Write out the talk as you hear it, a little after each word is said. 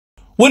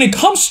When it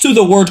comes to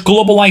the word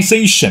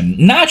globalization,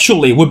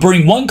 naturally we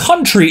bring one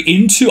country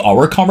into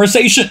our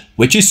conversation,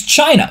 which is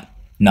China.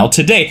 Now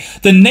today,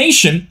 the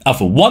nation of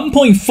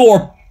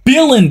 1.4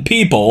 billion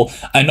people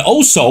and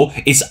also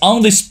is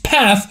on this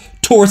path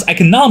towards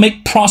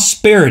economic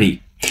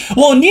prosperity.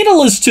 Well,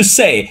 needless to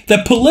say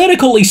that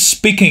politically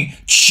speaking,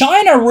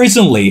 China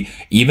recently,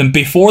 even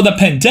before the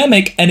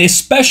pandemic and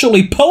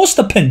especially post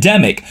the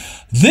pandemic,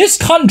 this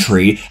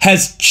country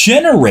has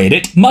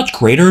generated much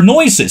greater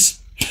noises.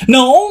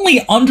 Not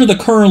only under the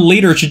current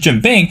leader Xi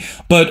Jinping,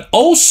 but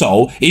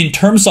also in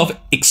terms of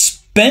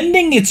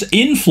expanding its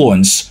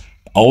influence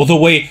all the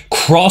way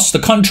across the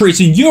countries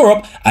in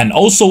Europe and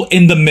also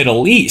in the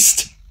Middle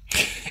East.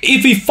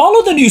 If we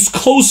follow the news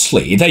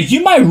closely, that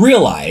you might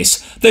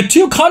realize the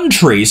two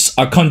countries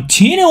are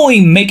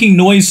continually making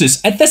noises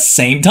at the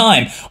same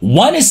time.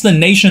 One is the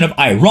nation of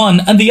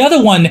Iran and the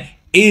other one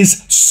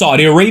is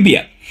Saudi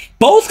Arabia.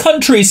 Both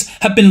countries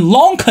have been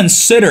long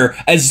considered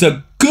as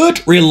the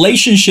good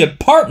relationship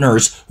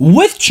partners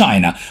with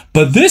China,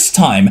 but this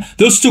time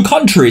those two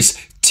countries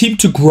seem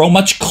to grow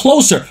much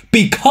closer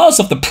because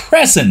of the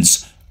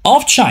presence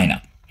of China.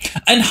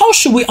 And how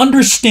should we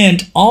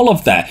understand all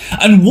of that?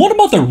 And what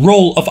about the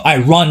role of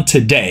Iran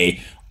today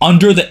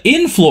under the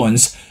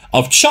influence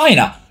of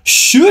China?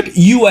 Should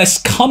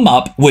US come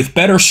up with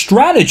better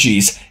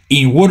strategies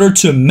in order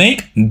to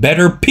make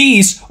better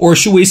peace, or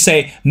should we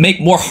say make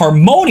more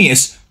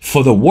harmonious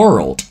for the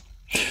world?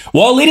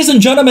 Well, ladies and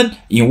gentlemen,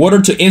 in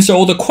order to answer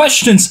all the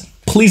questions,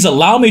 please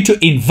allow me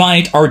to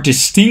invite our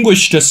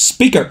distinguished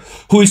speaker,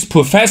 who is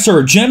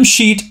Professor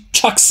Jamsheed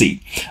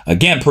Choksy.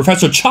 Again,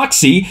 Professor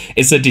Choksy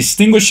is a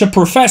distinguished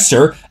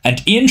professor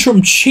and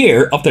interim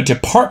chair of the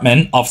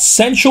Department of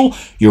Central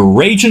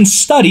Eurasian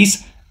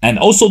Studies and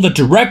also the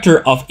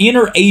director of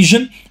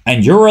Eurasian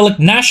and Uralic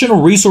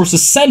National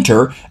Resources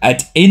Center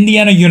at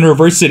Indiana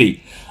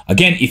University.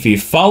 Again, if you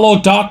follow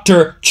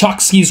Dr.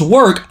 Choksy's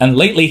work, and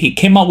lately he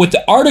came out with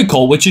the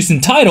article which is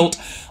entitled,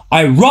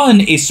 "Iran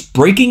is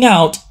breaking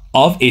out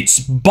of its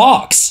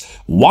box.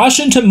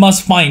 Washington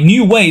must find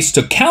new ways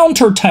to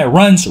counter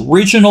Tehran's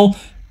regional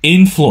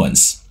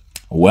influence."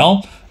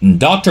 Well,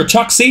 Dr.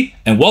 Choksy,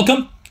 and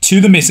welcome to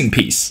The Missing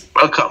Piece.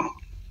 Welcome.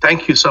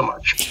 Thank you so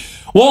much.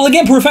 Well,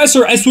 again,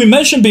 Professor, as we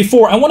mentioned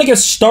before, I want to get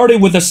started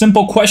with a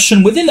simple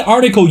question. Within the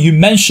article you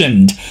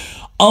mentioned,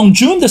 on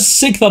June the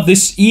 6th of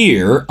this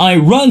year,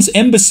 Iran's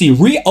embassy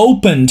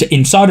reopened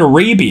in Saudi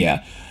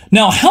Arabia.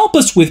 Now, help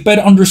us with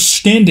better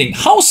understanding.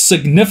 How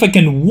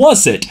significant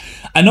was it?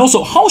 And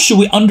also, how should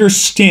we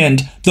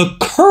understand the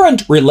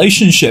current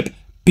relationship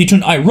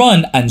between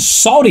Iran and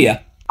Saudi?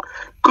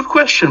 Good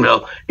question,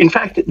 Will. In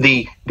fact,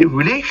 the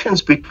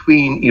relations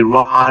between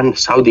Iran,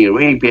 Saudi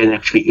Arabia, and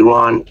actually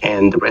Iran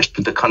and the rest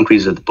of the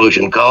countries of the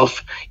Persian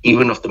Gulf,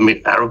 even of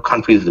the Arab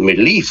countries of the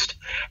Middle East,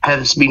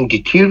 has been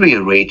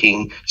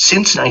deteriorating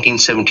since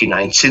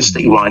 1979, since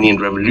the Iranian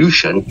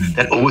Revolution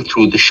that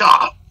overthrew the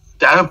Shah.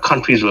 The Arab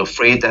countries were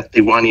afraid that the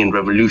Iranian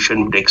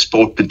Revolution would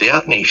export to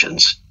their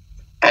nations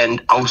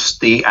and oust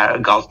the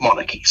Gulf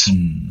monarchies.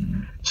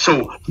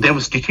 So there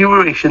was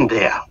deterioration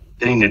there.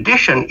 Then in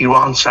addition,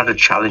 Iran started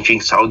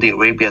challenging Saudi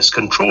Arabia's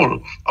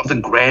control of the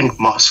Grand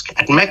Mosque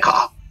at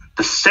Mecca,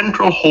 the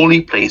central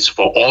holy place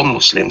for all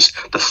Muslims,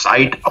 the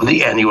site of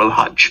the annual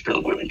Hajj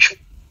pilgrimage.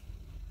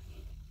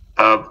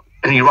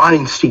 And Iran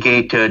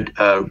instigated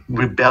a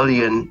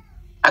rebellion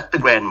at the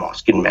Grand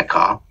Mosque in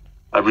Mecca,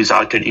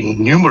 resulted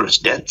in numerous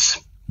deaths.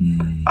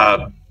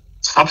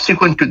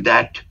 Subsequent to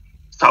that,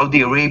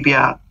 Saudi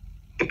Arabia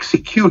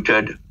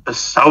executed a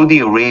Saudi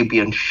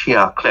Arabian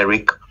Shia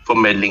cleric for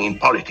meddling in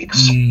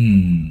politics.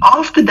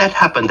 After that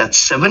happened, that's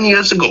 7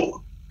 years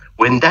ago,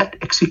 when that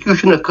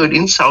execution occurred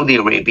in Saudi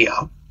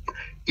Arabia,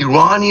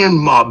 Iranian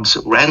mobs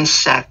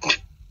ransacked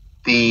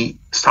the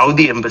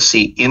Saudi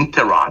embassy in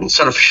Tehran,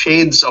 sort of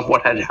shades of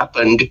what had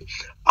happened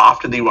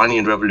after the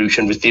Iranian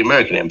Revolution with the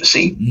American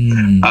embassy.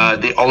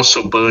 They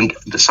also burned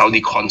the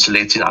Saudi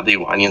consulates in other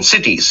Iranian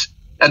cities.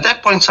 At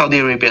that point, Saudi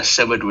Arabia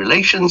severed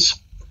relations,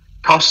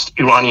 tossed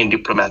Iranian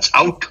diplomats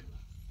out,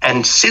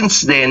 and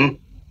since then,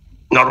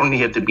 not only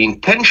have there been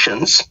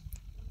tensions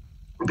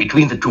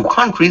between the two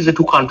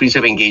countries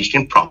have engaged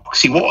in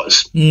proxy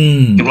wars.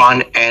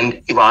 Iran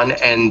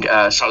and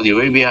Saudi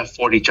Arabia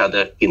fought each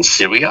other in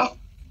Syria.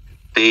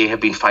 They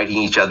have been fighting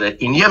each other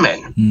in Yemen.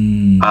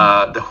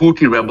 The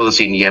Houthi rebels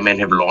in Yemen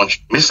have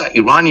launched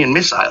Iranian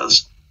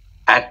missiles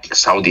at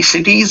Saudi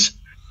cities.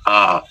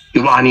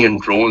 Iranian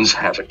drones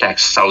have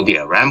attacked Saudi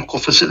Aramco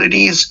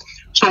facilities.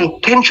 So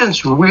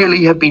tensions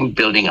really have been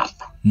building up.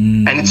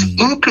 And it's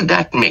into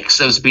that mix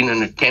there's been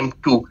an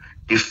attempt to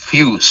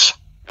diffuse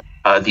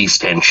these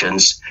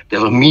tensions.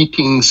 There were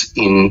meetings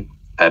in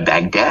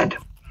Baghdad,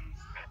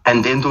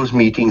 and then those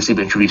meetings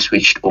eventually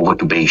switched over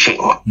to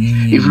Beijing.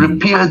 It would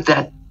appear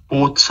that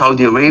both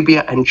Saudi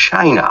Arabia and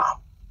China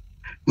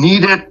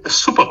needed a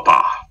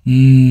superpower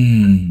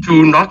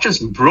to not just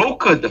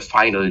broker the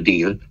final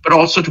deal, but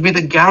also to be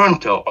the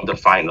guarantor of the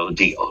final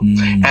deal.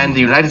 And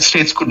the United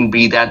States couldn't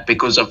be that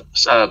because of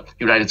the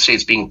United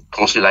States being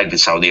closely allied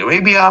with Saudi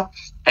Arabia,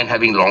 and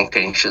having long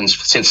tensions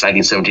since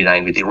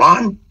 1979 with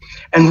Iran.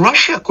 And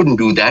Russia couldn't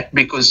do that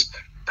because,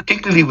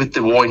 particularly with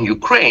the war in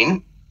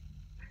Ukraine,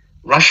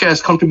 Russia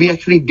has come to be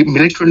actually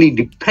militarily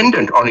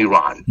dependent on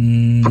Iran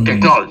for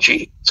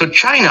technology. So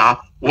China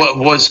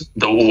was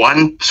the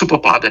one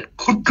superpower that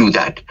could do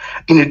that.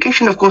 In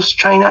addition, of course,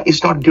 China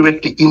is not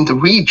directly in the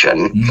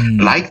region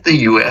like the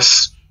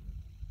US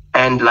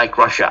and like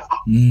Russia.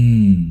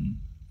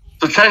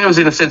 So China was,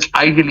 in a sense,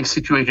 ideally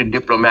situated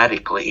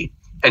diplomatically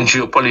and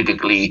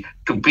geopolitically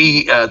to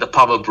be the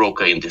power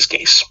broker in this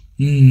case.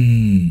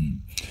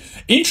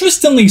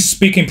 Interestingly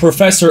speaking,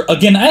 Professor,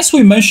 again, as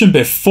we mentioned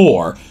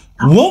before,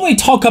 when we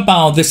talk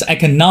about this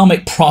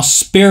economic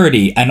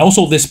prosperity and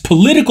also this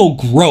political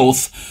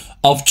growth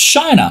of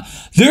China,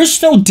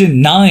 there's no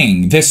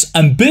denying this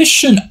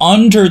ambition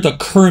under the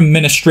current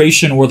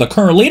administration or the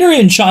current leader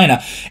in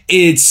China.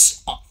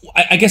 It's,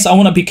 I guess I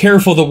want to be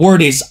careful, the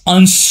word is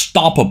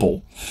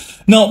unstoppable.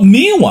 Now,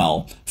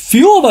 meanwhile,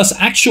 few of us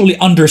actually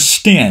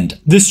understand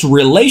this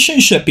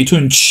relationship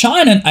between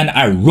China and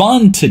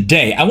Iran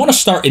today. I want to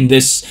start in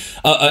this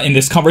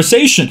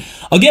conversation.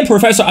 Again,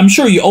 Professor, I'm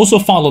sure you also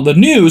follow the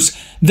news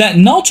that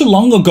not too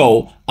long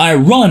ago,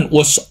 Iran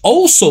was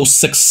also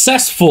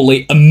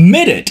successfully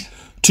admitted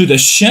to the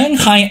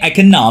Shanghai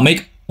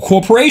Economic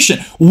Corporation,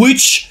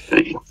 which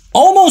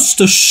almost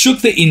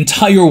shook the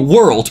entire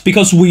world,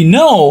 because we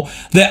know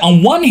that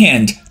on one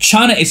hand,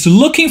 China is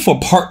looking for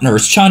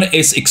partners, China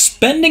is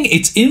expanding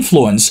its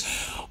influence,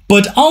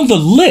 but on the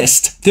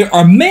list, there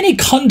are many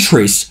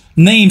countries,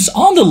 names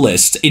on the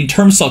list in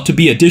terms of to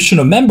be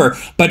additional member,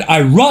 but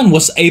Iran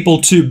was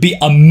able to be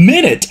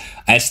admitted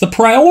as the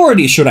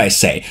priority, should I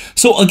say.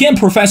 So again,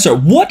 Professor,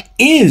 what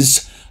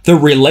is the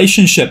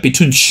relationship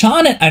between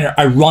China and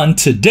Iran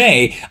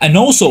today, and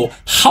also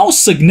how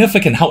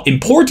significant, how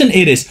important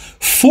it is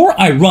for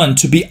Iran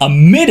to be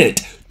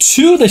admitted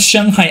to the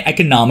Shanghai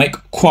Economic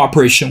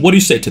Corporation? What do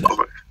you say to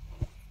that?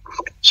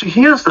 So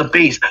here's the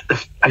base.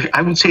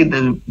 I would say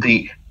in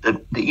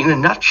a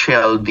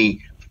nutshell, the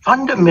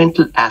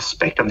fundamental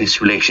aspect of this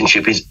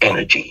relationship is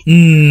energy.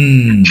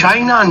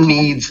 China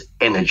needs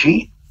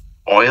energy,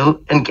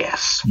 oil and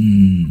gas,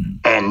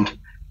 and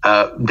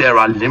there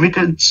are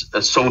limited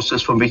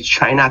sources from which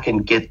China can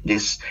get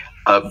this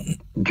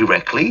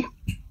directly.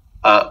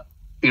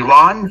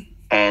 Iran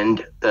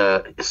and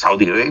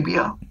Saudi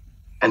Arabia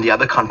and the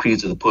other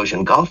countries of the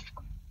Persian Gulf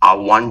are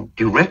one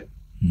direct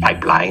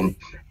pipeline,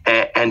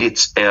 and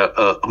it's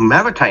a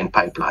maritime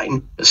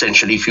pipeline,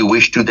 essentially, if you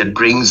wish to, that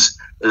brings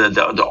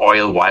the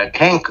oil via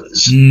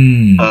tankers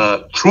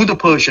through the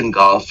Persian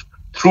Gulf,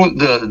 through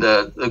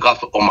the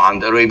Gulf of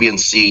Oman, the Arabian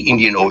Sea,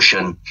 Indian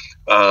Ocean,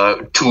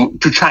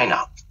 to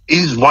China.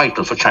 Is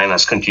vital for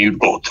China's continued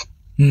growth.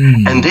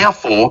 And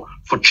therefore,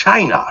 for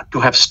China to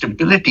have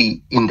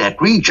stability in that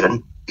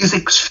region is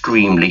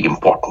extremely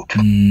important.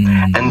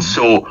 And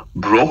so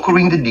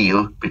brokering the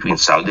deal between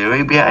Saudi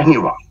Arabia and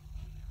Iran,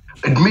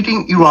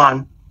 admitting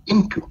Iran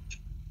into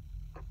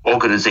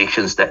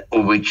organizations that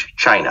over which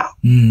China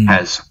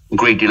has a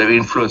great deal of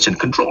influence and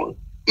control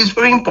is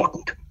very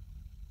important.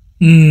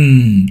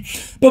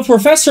 But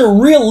Professor,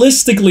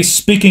 realistically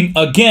speaking,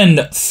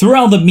 again,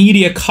 throughout the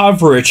media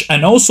coverage,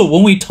 and also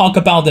when we talk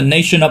about the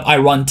nation of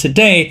Iran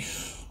today,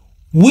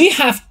 we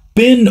have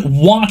been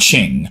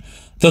watching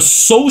the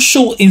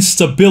social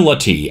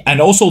instability and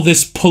also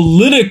this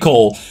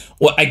political,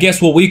 well, I guess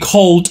what we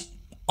called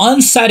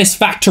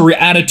unsatisfactory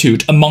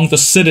attitude among the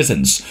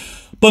citizens.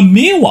 But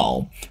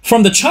meanwhile,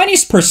 from the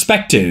Chinese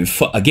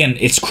perspective, again,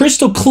 it's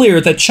crystal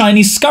clear that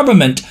Chinese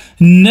government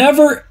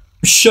never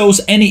shows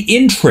any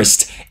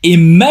interest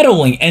in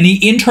meddling any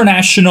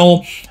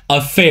international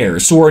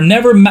affairs, or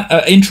never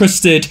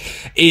interested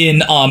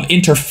in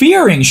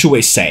interfering, should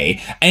we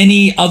say,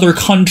 any other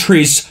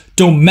country's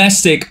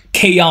domestic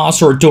chaos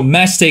or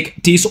domestic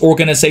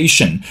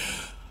disorganization.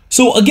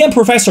 So again,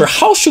 Professor,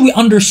 how should we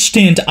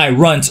understand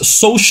Iran's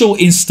social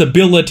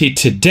instability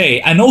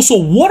today? And also,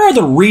 what are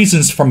the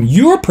reasons from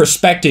your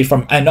perspective,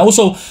 and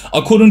also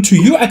according to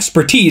your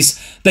expertise,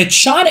 that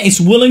China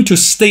is willing to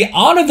stay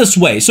out of this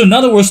way? So in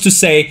other words, to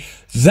say,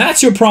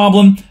 that's your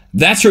problem,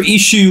 that's your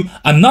issue,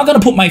 I'm not going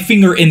to put my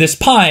finger in this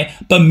pie,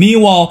 but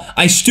meanwhile,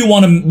 I still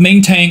want to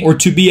maintain or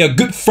to be a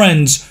good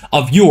friend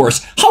of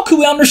yours. How could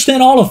we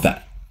understand all of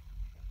that?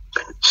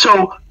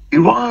 So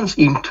Iran's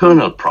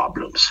internal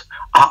problems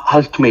are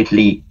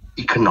ultimately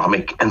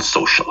economic and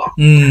social.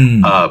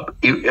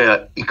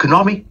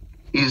 Economic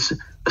is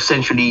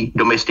essentially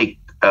domestic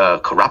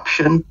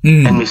corruption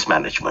and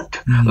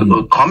mismanagement.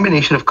 A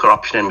combination of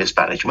corruption and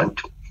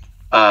mismanagement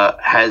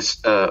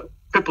has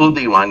crippled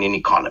the Iranian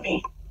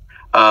economy.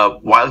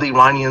 While the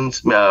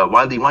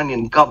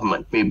Iranian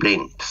government may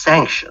blame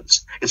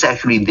sanctions, it's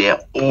actually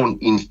their own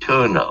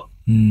internal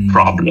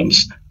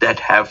problems that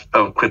have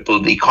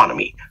crippled the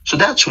economy. So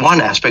that's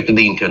one aspect of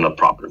the internal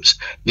problems.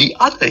 The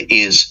other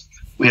is,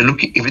 we're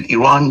looking with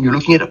Iran, you're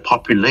looking at a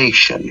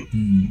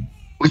population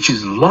which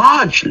is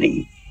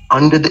largely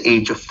under the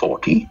age of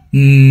 40,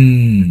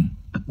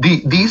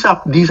 these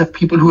are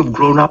people who have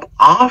grown up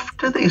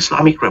after the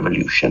Islamic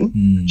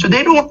Revolution, so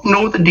they don't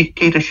know the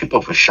dictatorship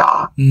of a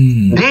Shah.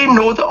 They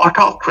know the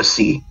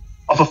autocracy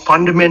of a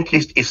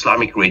fundamentalist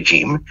Islamic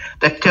regime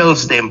that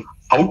tells them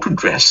how to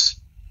dress,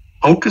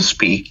 how to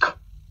speak,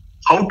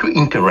 how to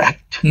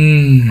interact,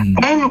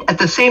 and at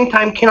the same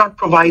time cannot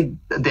provide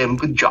them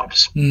with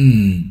jobs.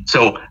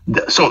 So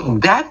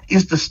that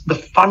is the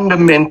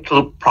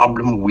fundamental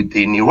problem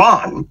within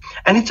Iran,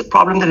 and it's a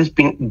problem that has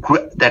been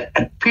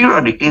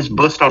periodically has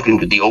burst out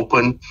into the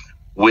open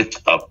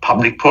with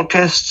public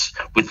protests,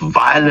 with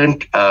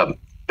violent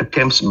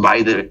attempts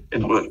by the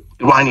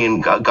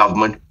Iranian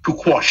government to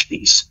quash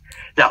these.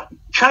 Now,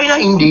 China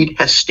indeed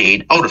has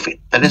stayed out of it.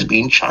 That has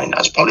been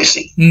China's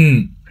policy.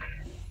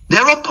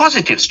 There are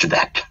positives to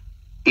that,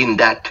 in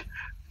that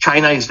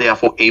China is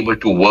therefore able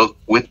to work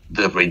with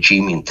the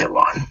regime in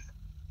Tehran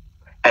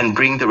and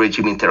bring the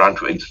regime in Tehran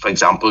to, for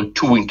example,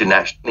 to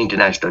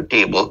international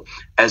table,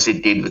 as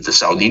it did with the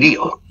Saudi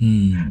deal.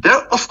 There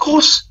are, of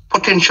course,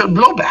 potential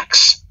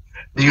blowbacks.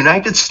 The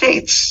United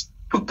States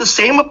took the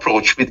same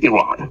approach with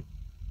Iran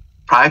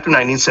prior to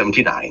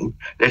 1979,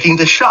 letting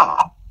the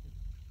Shah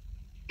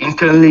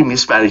internally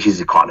mismanage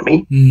his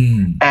economy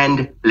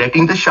and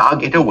letting the Shah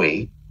get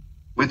away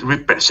with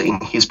repressing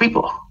his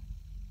people.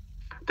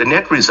 The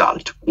net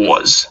result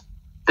was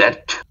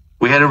that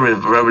we had a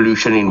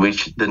revolution in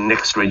which the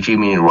next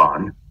regime in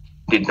Iran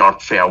did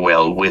not fare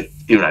well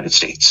with the United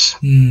States.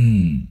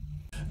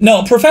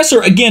 Now,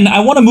 Professor, again,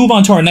 I want to move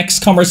on to our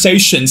next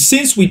conversation.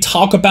 Since we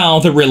talk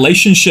about the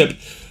relationship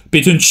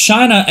between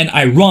China and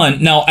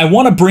Iran, now I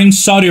want to bring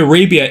Saudi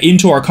Arabia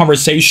into our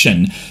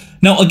conversation.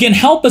 Now, again,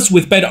 help us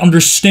with better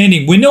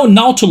understanding. We know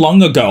not too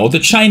long ago, the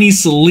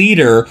Chinese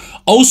leader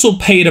also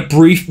paid a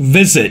brief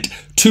visit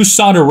to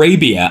Saudi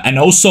Arabia, and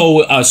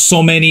also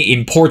so many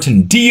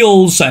important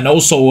deals. And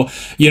also,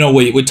 you know,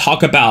 we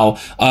talk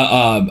about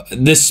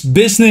this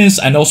business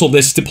and also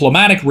this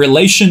diplomatic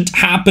relation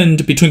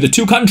happened between the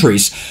two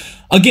countries.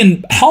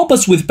 Again, help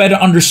us with better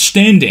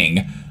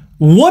understanding.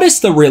 What is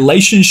the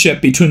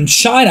relationship between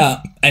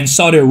China and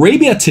Saudi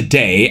Arabia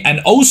today? And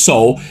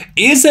also,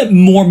 is it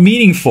more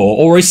meaningful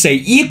or is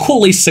it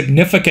equally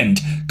significant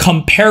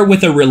compared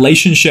with the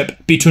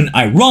relationship between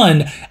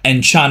Iran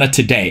and China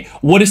today?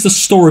 What is the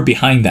story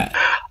behind that?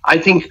 I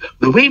think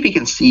the way we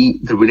can see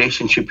the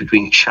relationship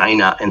between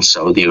China and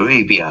Saudi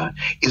Arabia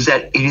is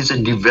that it is a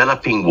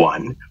developing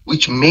one,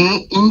 which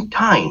may in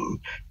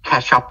time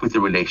catch up with the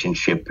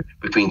relationship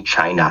between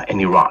China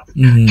and Iran.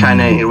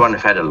 China and Iran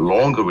have had a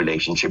longer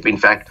relationship. In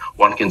fact,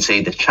 one can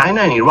say that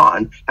China and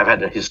Iran have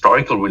had a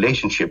historical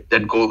relationship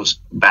that goes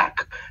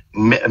back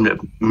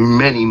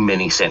many,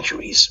 many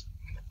centuries.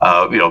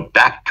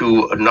 Back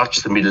to not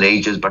just the Middle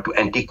Ages, but to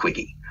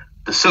antiquity.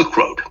 The Silk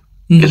Road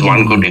is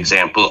one good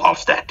example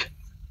of that.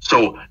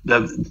 So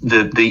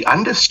the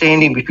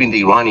understanding between the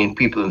Iranian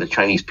people and the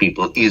Chinese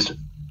people is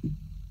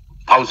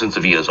thousands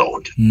of years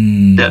old.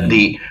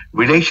 The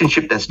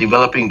relationship that's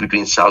developing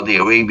between Saudi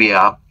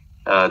Arabia,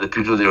 the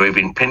people of the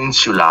Arabian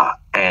Peninsula,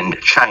 and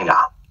China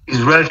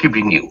is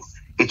relatively new.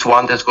 It's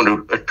one that's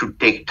going to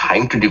take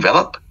time to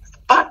develop.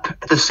 But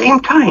at the same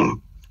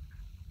time,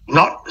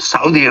 not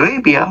Saudi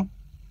Arabia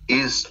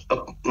is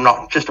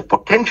not just a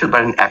potential,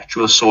 but an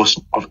actual source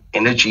of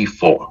energy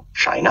for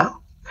China.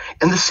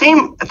 And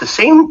at the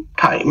same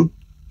time,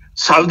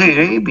 Saudi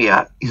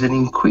Arabia is an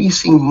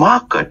increasing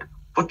market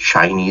for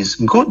Chinese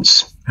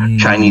goods,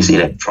 Chinese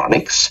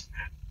electronics,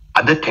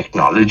 other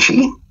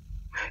technology,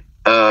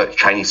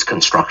 Chinese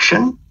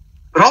construction.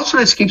 But also,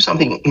 let's keep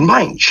something in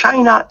mind.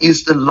 China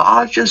is the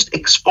largest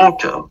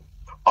exporter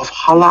of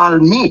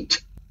halal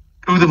meat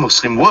to the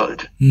Muslim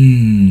world.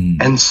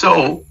 And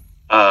so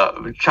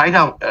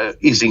China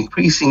is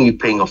increasingly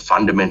playing a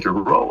fundamental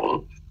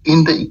role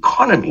in the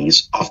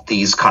economies of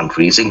these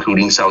countries,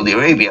 including Saudi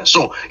Arabia.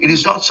 So it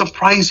is not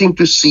surprising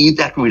to see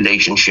that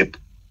relationship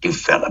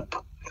develop.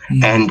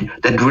 And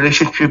that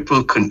relationship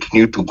will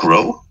continue to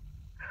grow.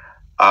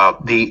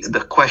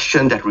 The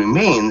question that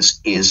remains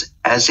is,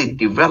 as it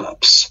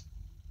develops,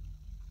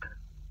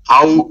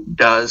 how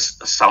does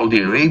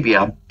Saudi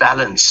Arabia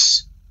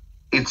balance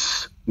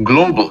its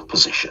global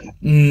position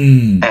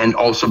and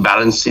also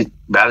balance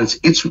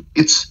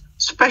its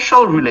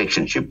special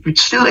relationship, which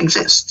still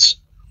exists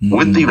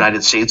with the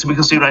United States,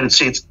 because the United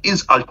States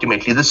is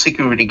ultimately the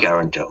security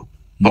guarantor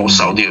for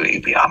Saudi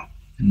Arabia.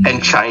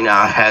 And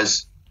China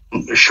has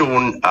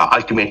shown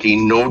ultimately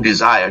no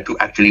desire to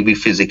actually be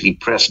physically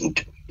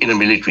present in a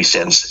military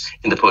sense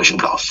in the Persian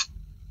Gulf.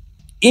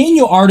 In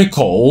your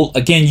article,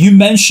 again, you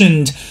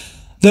mentioned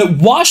that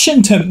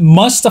Washington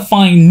must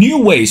find new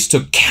ways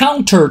to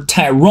counter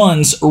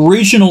Tehran's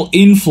regional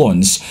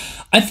influence.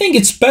 I think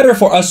it's better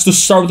for us to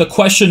start with the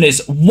question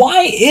is,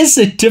 why is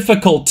it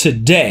difficult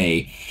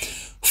today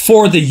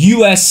for the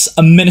U.S.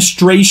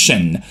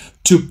 administration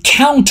to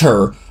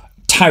counter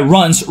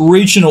Tehran's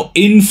regional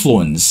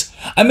influence?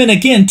 I mean,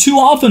 again, too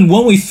often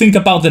when we think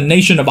about the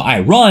nation of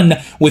Iran,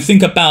 we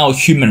think about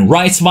human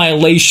rights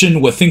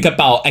violation, we think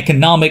about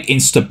economic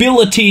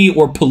instability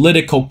or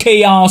political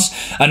chaos,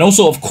 and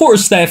also, of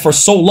course, that for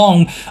so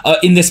long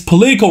in this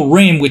political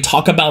realm, we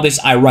talk about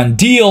this Iran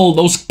deal,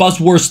 those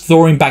buzzwords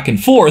throwing back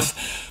and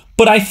forth.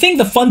 But I think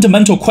the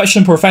fundamental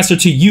question, Professor,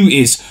 to you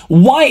is,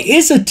 why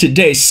is it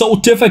today so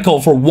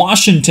difficult for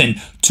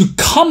Washington to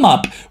come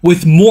up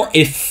with more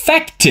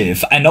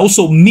effective and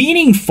also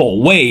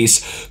meaningful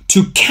ways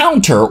to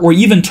counter or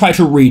even try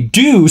to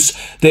reduce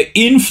the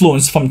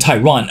influence from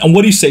Tehran? And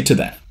what do you say to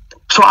that?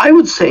 So I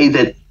would say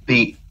that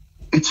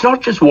it's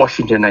not just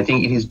Washington. I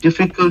think it is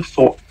difficult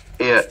for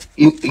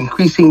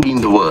increasingly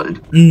in the world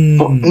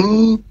for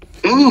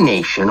any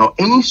nation or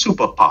any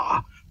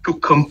superpower to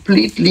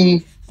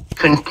completely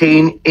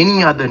contain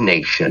any other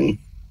nation,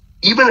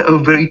 even a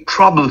very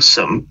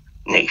troublesome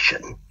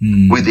nation,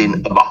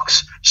 within a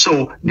box.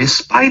 So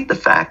despite the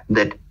fact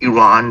that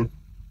Iran,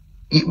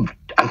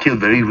 until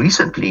very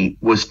recently,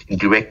 was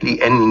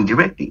directly and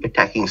indirectly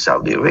attacking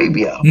Saudi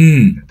Arabia,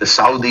 the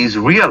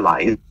Saudis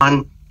realized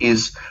Iran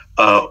is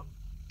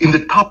in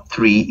the top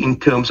 3 in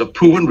terms of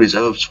proven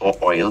reserves for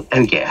oil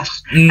and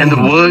gas. And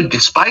the world,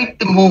 despite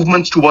the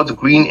movements towards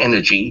green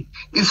energy,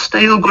 is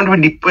still going to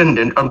be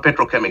dependent on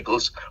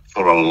petrochemicals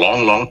for a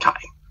long, long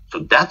time. So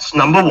that's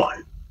number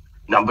one.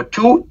 Number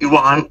two,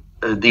 Iran,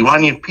 the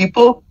Iranian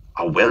people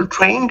are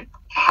well-trained,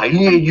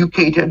 highly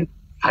educated,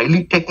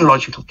 highly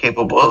technologically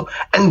capable,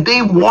 and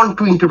they want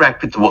to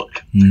interact with the world.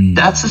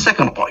 That's the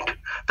second point.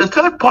 The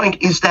third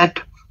point is that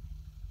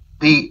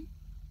the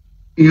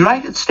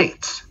United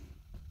States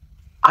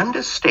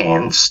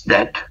understands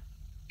that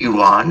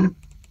Iran,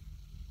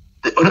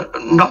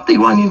 not the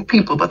Iranian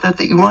people, but that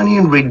the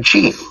Iranian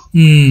regime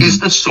is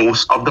the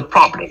source of the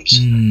problems.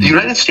 The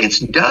United States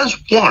does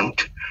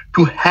want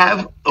to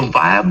have a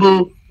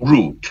viable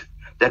route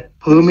that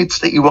permits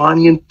the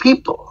Iranian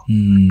people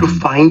to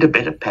find a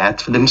better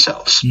path for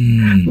themselves.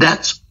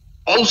 That's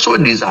also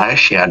a desire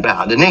shared by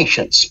other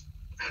nations.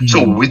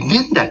 So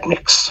within that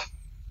mix,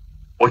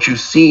 what you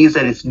see is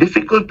that it's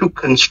difficult to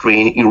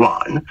constrain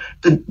Iran.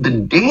 The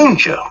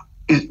danger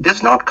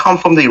does not come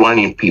from the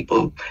Iranian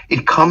people.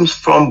 It comes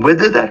from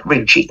whether that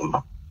regime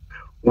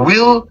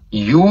will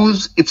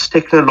use its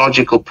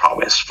technological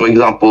prowess. For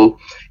example,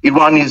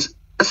 Iran is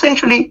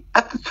essentially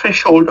at the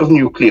threshold of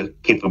nuclear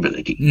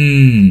capability.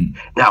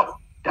 Now,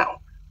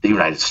 the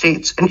United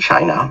States and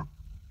China,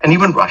 and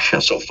even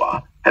Russia so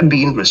far, have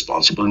been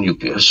responsible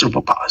nuclear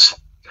superpowers.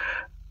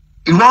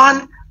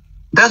 Iran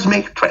does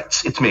make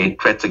threats. It's made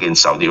threats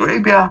against Saudi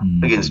Arabia,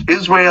 against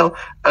Israel,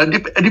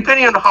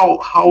 depending on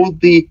how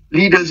the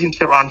leaders in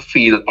Tehran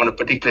feel on a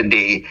particular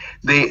day.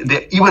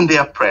 Even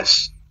their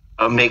press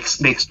makes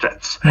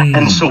threats.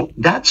 And so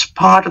that's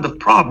part of the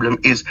problem,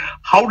 is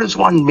how does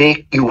one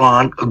make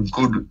Iran a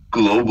good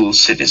global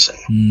citizen?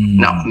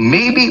 Now,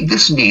 maybe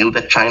this deal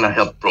that China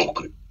helped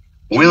broker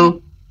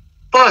will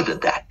further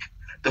that.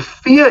 The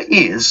fear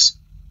is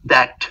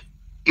that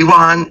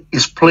Iran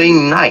is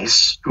playing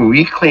nice to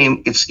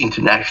reclaim its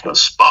international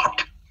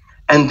spot,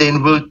 and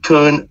then will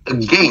turn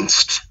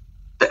against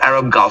the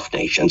Arab Gulf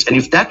nations. And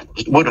if that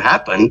were to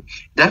happen,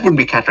 that would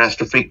be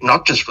catastrophic,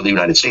 not just for the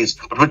United States,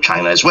 but for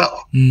China as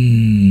well.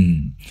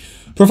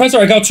 Professor,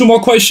 I got 2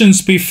 more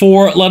questions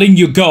before letting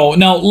you go.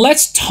 Now,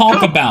 let's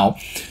talk about,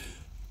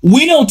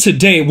 we know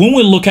today, when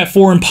we look at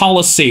foreign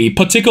policy,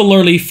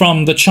 particularly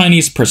from the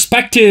Chinese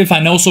perspective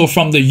and also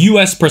from the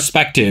U.S.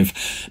 perspective.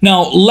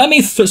 Now, let me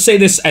say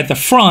this at the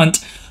front.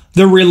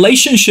 The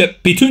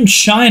relationship between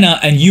China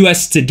and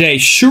U.S. today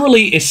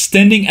surely is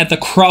standing at the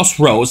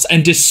crossroads.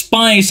 And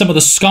despite some of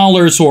the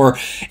scholars or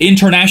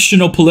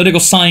international political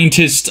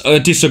scientists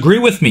disagree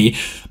with me,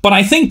 but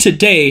I think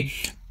today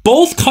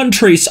both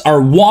countries are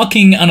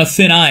walking on a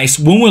thin ice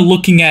when we're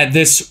looking at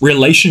this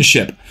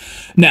relationship.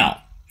 Now,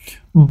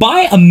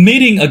 by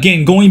admitting,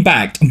 again, going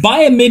back, by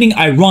admitting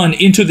Iran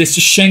into this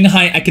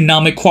Shanghai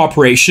Economic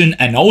Corporation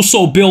and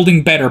also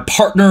building better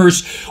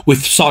partners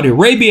with Saudi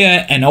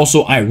Arabia and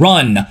also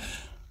Iran,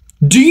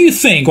 do you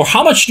think, or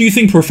how much do you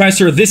think,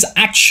 Professor, this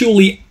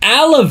actually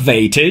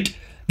elevated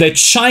the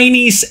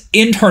Chinese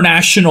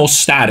international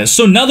status?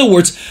 So in other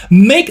words,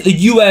 make the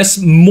U.S.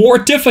 more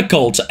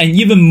difficult and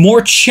even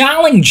more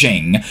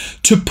challenging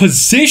to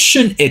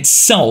position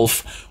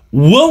itself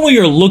when we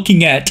are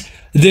looking at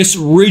this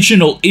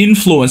regional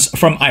influence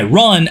from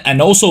Iran,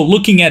 and also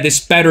looking at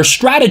this better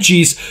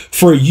strategies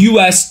for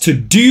U.S. to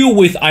deal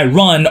with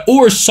Iran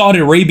or Saudi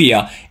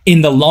Arabia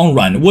in the long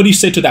run. What do you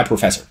say to that,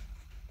 Professor?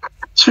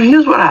 So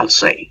here's what I'll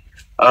say.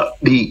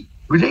 The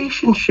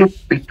relationship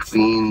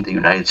between the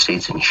United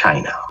States and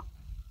China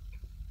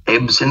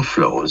ebbs and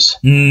flows.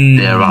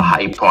 There are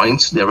high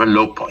points, there are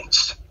low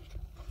points.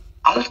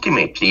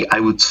 Ultimately, I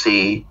would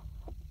say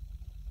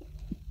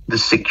the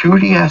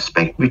security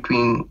aspect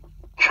between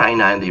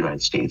China and the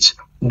United States,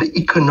 the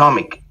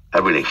economic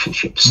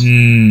relationships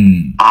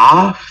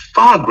are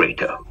far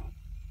greater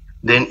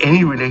than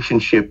any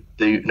relationship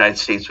the United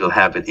States will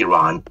have with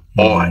Iran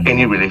or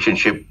any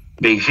relationship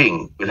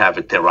Beijing will have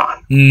with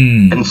Tehran.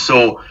 Mm. And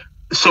so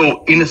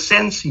in a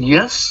sense,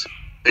 yes,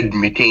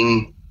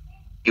 admitting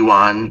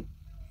Iran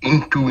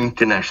into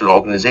international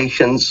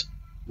organizations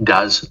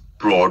does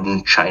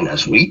broaden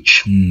China's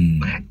reach.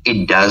 Mm.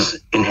 It does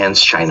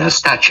enhance China's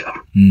stature.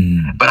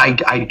 Mm. But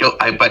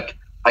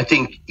I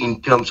think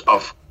in terms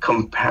of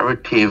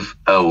comparative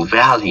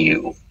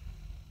value,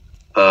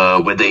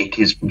 whether it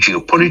is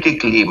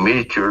geopolitically,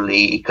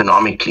 militarily,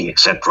 economically,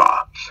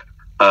 etc.,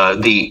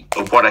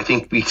 what I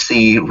think we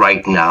see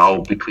right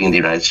now between the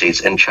United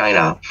States and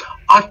China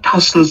are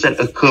tussles that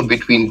occur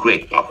between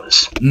great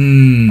powers.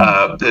 Mm.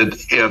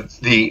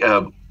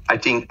 I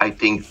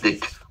think that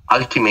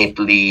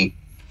ultimately,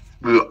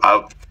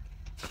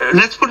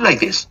 let's put it like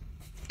this: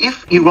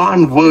 if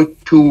Iran were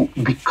to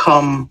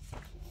become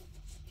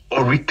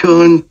or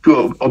return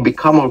to or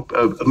become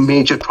a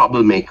major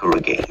troublemaker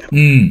again,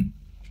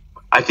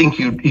 I think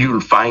you'll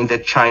find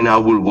that China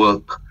will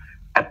work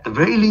at the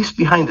very least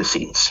behind the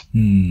scenes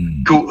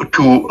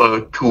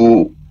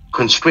to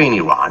constrain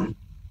Iran,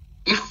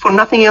 if for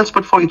nothing else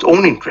but for its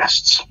own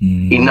interests.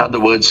 In other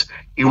words,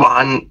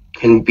 Iran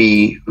can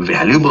be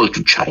valuable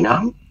to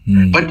China,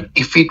 but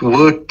if it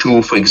were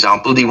to, for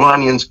example, the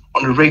Iranians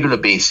on a regular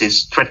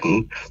basis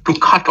threaten to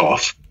cut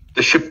off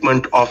the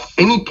shipment of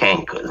any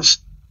tankers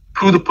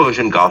through the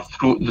Persian Gulf,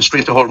 through the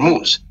Strait of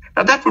Hormuz,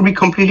 now that would be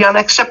completely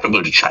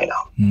unacceptable to China,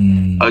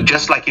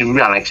 just like it would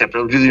be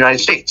unacceptable to the United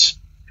States.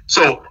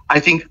 So I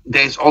think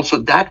there's also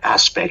that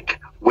aspect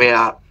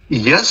where,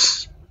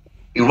 yes,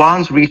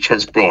 Iran's reach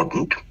has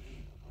broadened,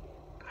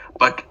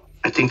 but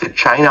I think that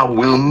China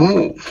will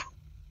move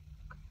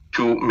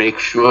to make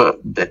sure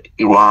that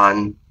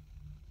Iran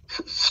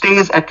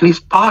stays at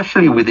least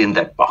partially within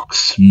that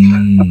box.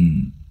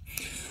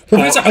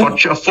 Professor,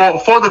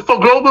 for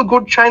global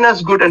good,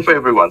 China's good, and for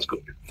everyone's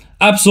good.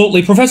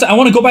 Absolutely. Professor, I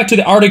want to go back to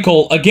the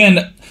article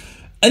again.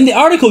 In the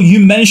article, you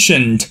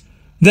mentioned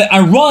that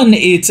Iran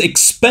is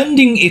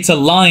expanding its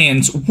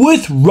alliance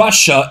with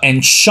Russia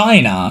and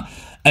China.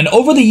 And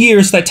over the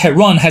years that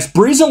Tehran has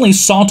brazenly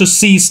sought to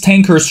seize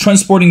tankers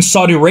transporting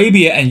Saudi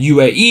Arabia and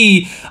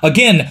UAE.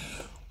 Again,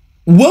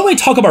 when we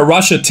talk about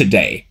Russia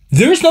today,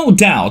 there's no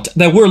doubt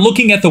that we're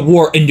looking at the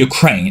war in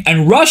Ukraine.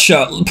 And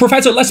Russia,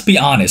 Professor, let's be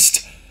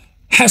honest,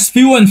 has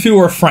fewer and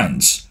fewer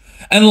friends.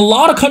 And a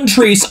lot of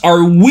countries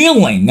are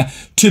willing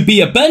to be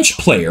a bench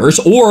players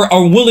or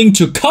are willing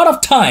to cut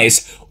off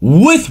ties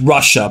with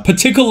Russia,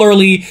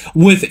 particularly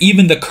with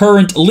even the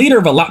current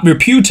leader, Vladimir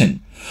Putin.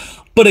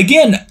 But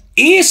again,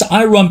 is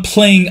Iran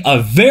playing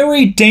a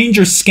very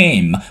dangerous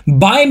game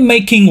by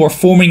making or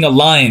forming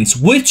alliance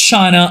with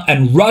China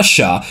and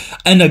Russia?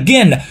 And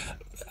again,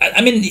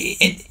 I mean,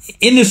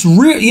 in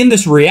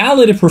this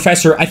reality,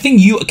 Professor, I think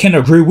you can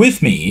agree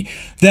with me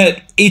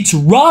that it's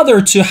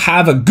rather to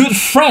have a good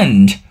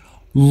friend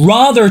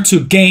rather to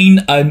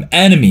gain an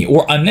enemy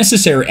or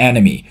unnecessary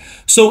enemy.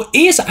 So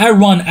is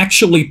Iran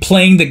actually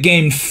playing the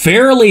game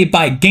fairly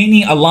by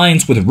gaining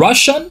alliance with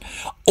Russia?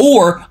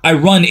 Or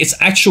Iran is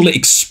actually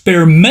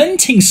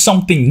experimenting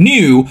something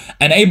new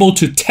and able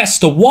to test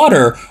the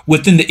water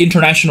within the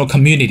international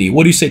community?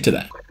 What do you say to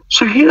that?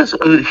 So here's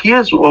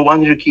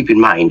one to keep in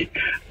mind.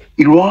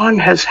 Iran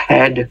has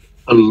had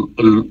a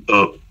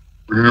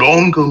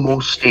longer,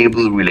 more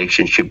stable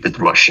relationship with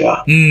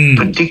Russia,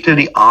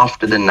 particularly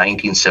after the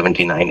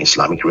 1979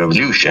 Islamic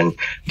Revolution,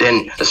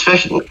 then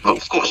especially,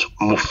 of course,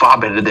 far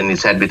better than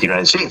it's had with the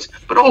United States,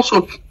 but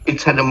also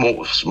it's had a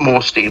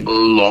more stable,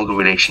 longer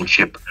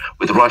relationship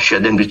with Russia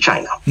than with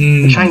China.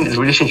 China's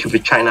relationship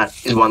with China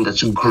is one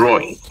that's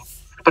growing.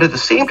 But at the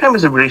same time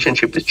as the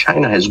relationship with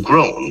China has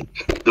grown,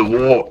 the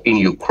war in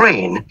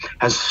Ukraine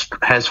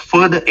has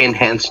further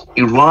enhanced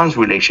Iran's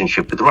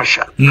relationship with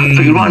Russia.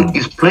 So Iran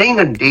is playing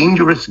a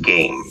dangerous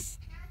game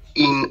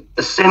in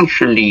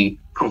essentially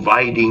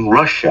providing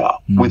Russia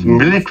with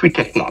military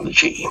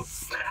technology.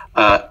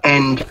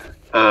 And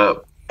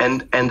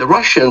the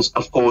Russians,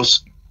 of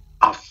course,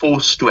 are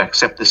forced to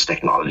accept this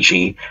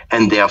technology,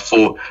 and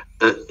therefore,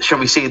 shall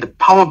we say, the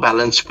power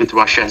balance with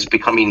Russia has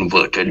become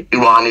inverted.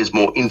 Iran is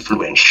more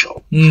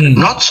influential.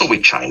 Not so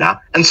with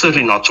China, and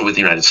certainly not so with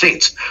the United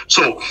States.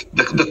 So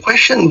the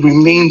question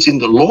remains in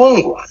the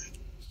long run,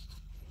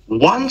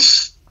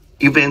 once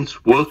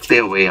events work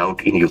their way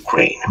out in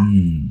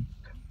Ukraine,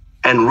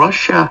 and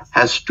Russia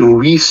has to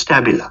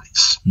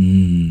restabilize,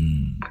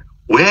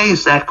 where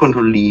is that going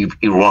to leave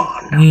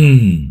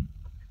Iran?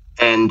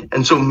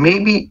 And so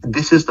maybe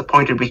this is the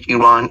point at which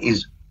Iran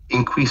is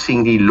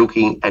increasingly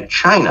looking at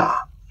China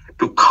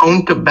to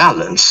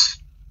counterbalance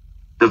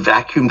the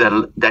vacuum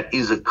that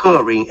is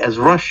occurring as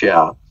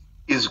Russia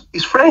is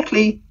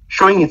frankly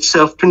showing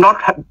itself to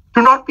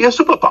not be a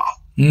superpower.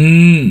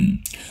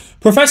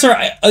 Professor,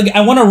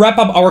 I want to wrap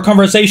up our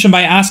conversation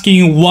by asking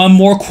you one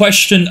more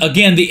question.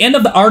 Again, the end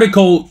of the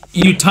article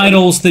you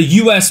titles "The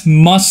U.S.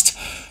 Must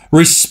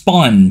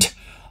Respond."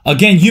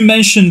 Again, you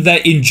mentioned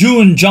that in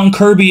June, John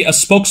Kirby, a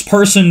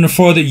spokesperson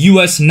for the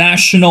U.S.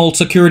 National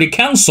Security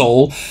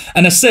Council,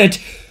 and I said,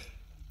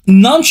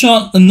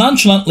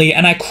 nonchalantly,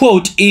 and I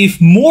quote, if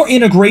more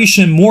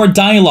integration, more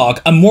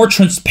dialogue, and more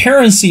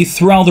transparency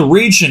throughout the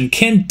region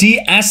can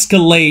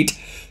de-escalate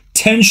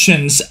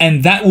tensions,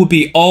 and that would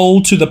be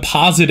all to the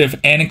positive,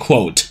 end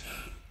quote.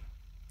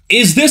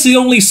 Is this the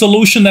only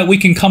solution that we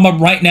can come up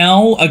right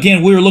now?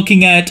 Again, we're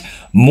looking at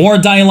more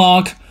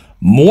dialogue,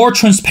 more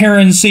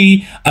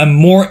transparency, and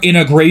more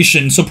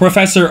integration. So,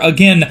 Professor,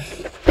 again,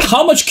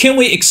 how much can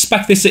we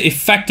expect this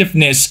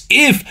effectiveness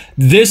if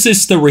this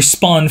is the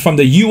response from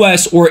the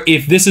U.S. or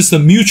if this is the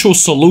mutual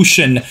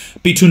solution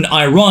between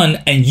Iran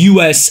and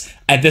U.S.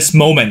 at this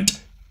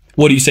moment?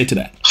 What do you say to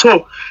that?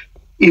 So,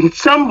 in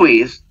some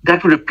ways,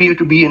 that would appear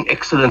to be an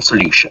excellent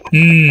solution.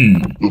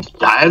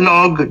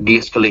 Dialogue,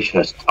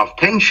 de-escalation of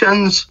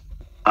tensions,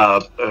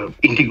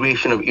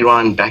 integration of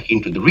Iran back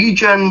into the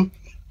region.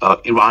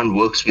 Iran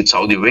works with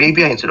Saudi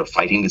Arabia instead of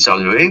fighting with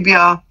Saudi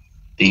Arabia.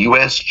 The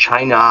US,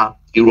 China,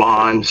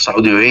 Iran,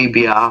 Saudi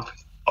Arabia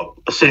are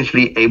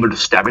essentially able to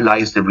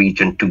stabilize the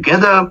region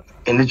together.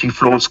 Energy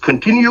flows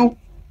continue.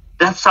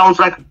 That sounds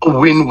like a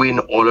win-win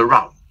all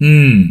around.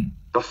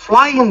 The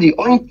fly in the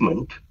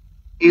ointment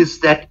is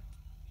that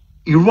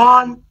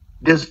Iran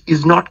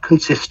is not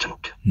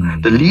consistent.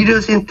 The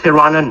leaders in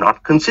Tehran are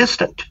not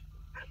consistent.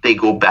 They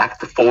go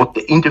back and forth,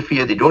 they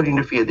interfere, they don't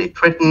interfere, they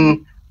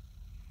threaten.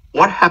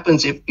 What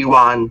happens if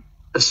Iran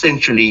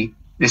essentially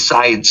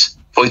decides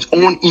for its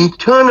own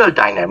internal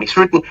dynamics?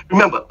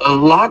 Remember, a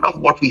lot of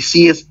what we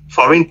see as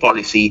foreign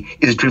policy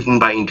is driven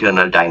by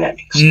internal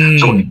dynamics.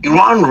 So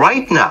Iran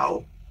right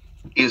now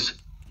is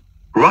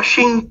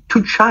rushing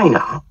to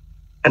China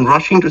and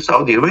rushing to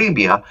Saudi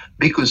Arabia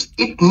because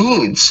it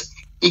needs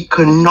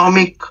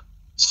economic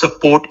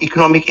support,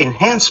 economic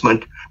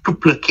enhancement to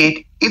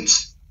placate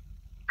its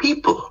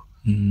people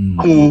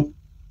who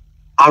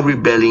are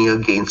rebelling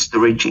against the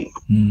regime.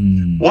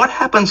 What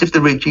happens if the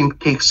regime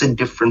takes a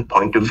different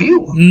point of view?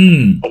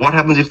 Or what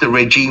happens if the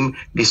regime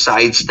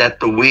decides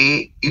that the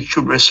way it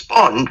should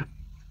respond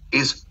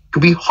is to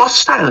be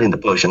hostile in the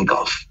Persian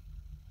Gulf?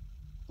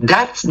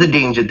 That's the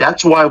danger.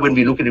 That's why when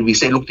we look at it, we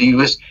say, look, the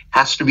US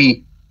has to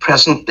be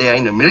present there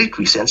in a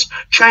military sense.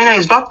 China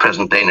is not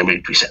present there in a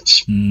military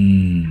sense.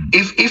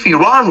 If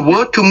Iran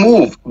were to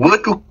move,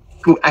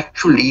 to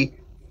actually,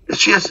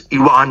 yes,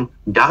 Iran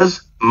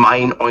does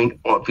mine oil,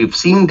 or we've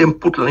seen them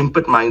put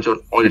limpet mines on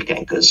oil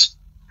tankers.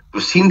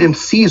 We've seen them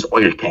seize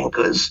oil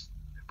tankers.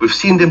 We've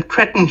seen them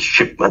threaten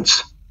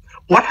shipments.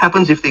 What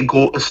happens if they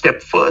go a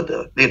step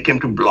further? They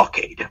attempt to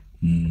blockade.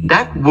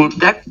 That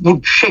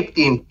would shake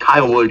the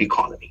entire world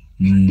economy.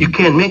 You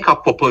can make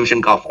up for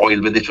Persian Gulf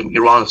oil, whether it's from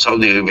Iran,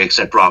 Saudi Arabia,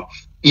 etc.,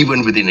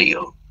 even within a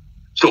year.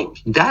 So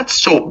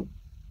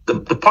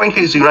the point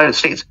is the United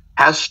States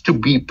has to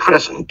be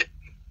present.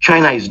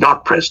 China is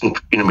not present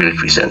in a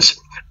military sense.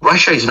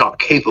 Russia is not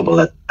capable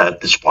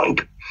at this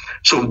point.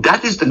 So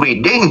that is the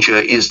great danger,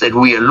 is that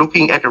we are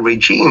looking at a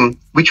regime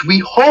which we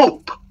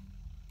hope,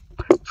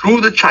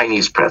 through the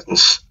Chinese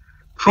presence,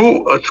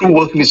 through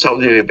working with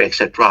Saudi Arabia,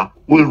 etc.,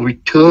 will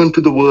return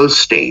to the world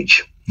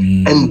stage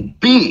and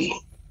be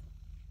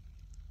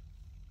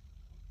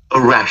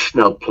a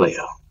rational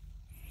player.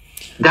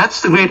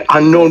 That's the great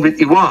unknown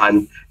with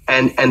Iran,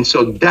 and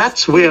so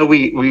that's where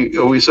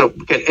we sort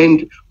of can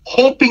end,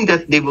 hoping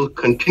that they will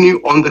continue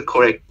on the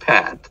correct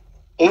path,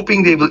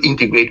 hoping they will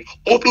integrate,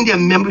 hoping their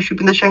membership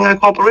in the Shanghai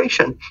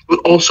Corporation will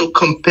also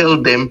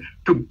compel them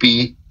to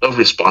be a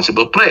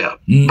responsible player.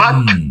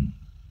 But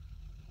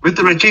with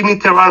the regime in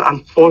Tehran,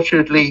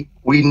 unfortunately,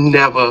 we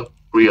never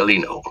really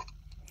know.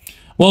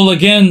 Well,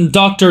 again,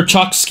 Dr.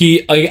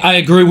 Choksy, I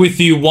agree with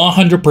you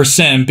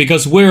 100%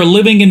 because we're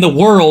living in the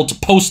world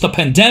post the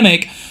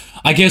pandemic.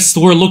 I guess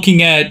we're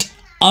looking at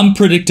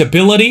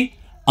unpredictability,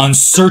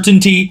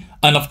 uncertainty,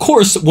 and of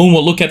course, when we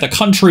look at the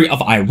country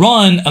of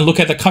Iran and look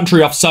at the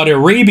country of Saudi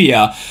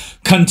Arabia,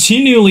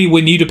 continually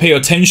we need to pay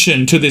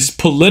attention to this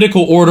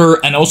political order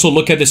and also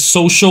look at the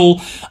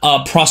social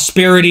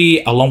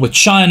prosperity along with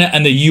China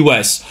and the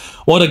US.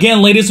 Well,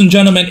 again, ladies and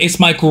gentlemen, it's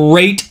my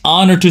great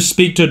honor to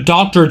speak to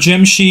Dr.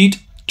 Jamsheed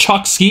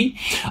Choksy.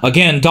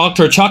 Again,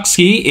 Dr.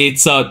 Choksy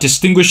is a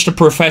distinguished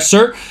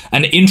professor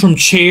and interim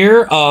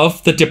chair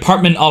of the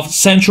Department of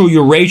Central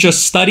Eurasia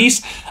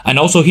Studies, and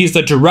also he's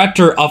the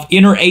director of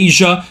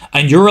Inter-Asia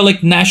and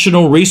Uralic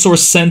National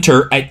Resource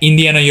Center at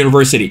Indiana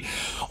University.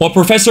 Well,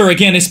 Professor,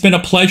 again, it's been a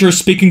pleasure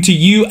speaking to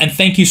you, and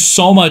thank you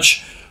so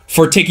much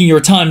for taking your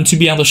time to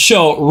be on the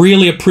show.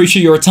 Really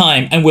appreciate your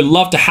time, and we'd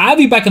love to have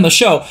you back on the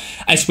show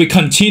as we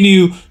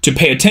continue to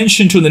pay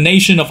attention to the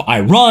nation of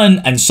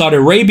Iran and Saudi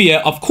Arabia.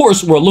 Of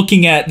course, we're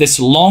looking at this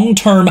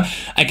long-term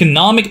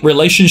economic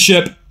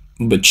relationship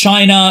with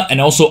China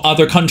and also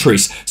other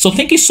countries. So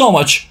thank you so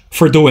much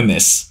for doing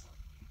this.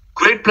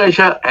 Great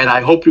pleasure, and I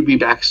hope to be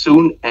back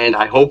soon, and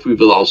I hope we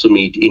will also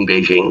meet in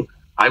Beijing.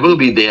 I will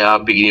be there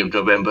beginning of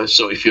November,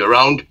 so if you're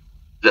around,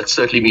 let's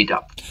certainly meet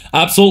up.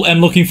 Absolutely. I'm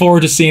looking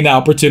forward to seeing the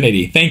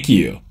opportunity. Thank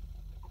you.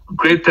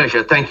 Great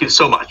pleasure. Thank you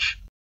so much.